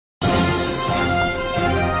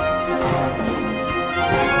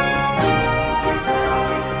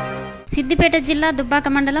సిద్దిపేట జిల్లా దుబ్బాక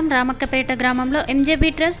మండలం రామక్కపేట గ్రామంలో ఎంజేబీ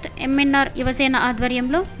ట్రస్ట్ ఎంఎన్ఆర్ యువసేన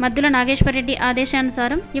ఆధ్వర్యంలో మద్దుల నాగేశ్వరరెడ్డి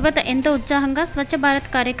ఆదేశానుసారం యువత ఎంతో ఉత్సాహంగా స్వచ్ఛ భారత్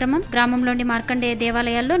కార్యక్రమం గ్రామంలోని మార్కండేయ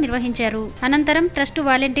దేవాలయాల్లో నిర్వహించారు. అనంతరం ట్రస్ట్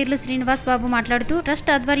వాలంటీర్లు శ్రీనివాస్ బాబు మాట్లాడుతూ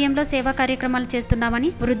ట్రస్ట్ ఆధ్వర్యంలో సేవా కార్యక్రమాలు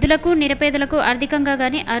చేస్తున్నామని, వృద్ధులకు, నిరుపేదలకు ఆర్థికంగా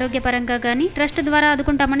గాని ఆరోగ్యపరంగా గాని ట్రస్ట్ ద్వారా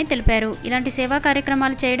ఆదుకుంటామని తెలిపారు. ఇలాంటి సేవా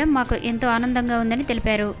కార్యక్రమాలు చేయడం మాకు ఎంతో ఆనందంగా ఉందని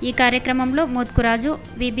తెలిపారు. ఈ కార్యక్రమంలో మోత్కురాజు,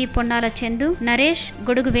 విబి పొన్నాల చందు, నరేష్,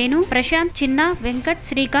 గొడుగు వేణు, ప్రశాంత్, చిన్న, వెంకట్,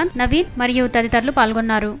 శ్రీకాంత్, నవీన్ మరియు తదితరులు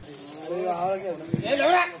పాల్గొన్నారు.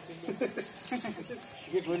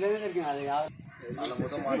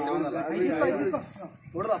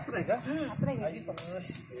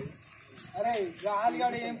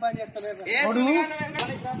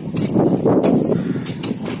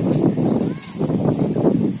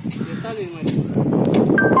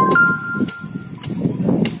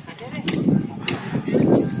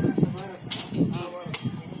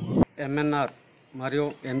 ఎంఎన్ఆర్ మరియు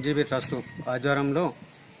ఎంజీబీ ట్రస్టు ఆధ్వర్యంలో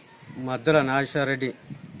మద్దుల నాగేశ్వరరెడ్డి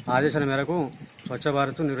ఆదేశాల మేరకు స్వచ్ఛ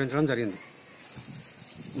భారత్ నిర్వహించడం జరిగింది.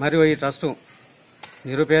 మరియు ఈ ట్రస్టు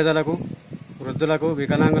నిరుపేదలకు, వృద్ధులకు,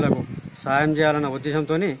 వికలాంగులకు సాయం చేయాలన్న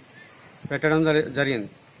ఉద్దేశంతో పెట్టడం జరిగింది.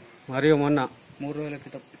 మరియు మొన్న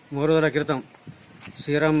 3 రోజుల క్రితం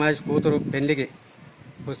శ్రీరామ్ మహేష్ కూతురు పెళ్లికి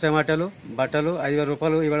పుస్తకమాటలు, బట్టలు 5,000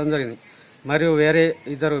 రూపాయలు ఇవ్వడం జరిగింది. మరియు వేరే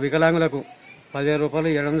 2 వికలాంగులకు 10,000 రూపాయలు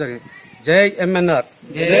ఇవ్వడం జరిగింది. జై ఎంఎన్ఆర్.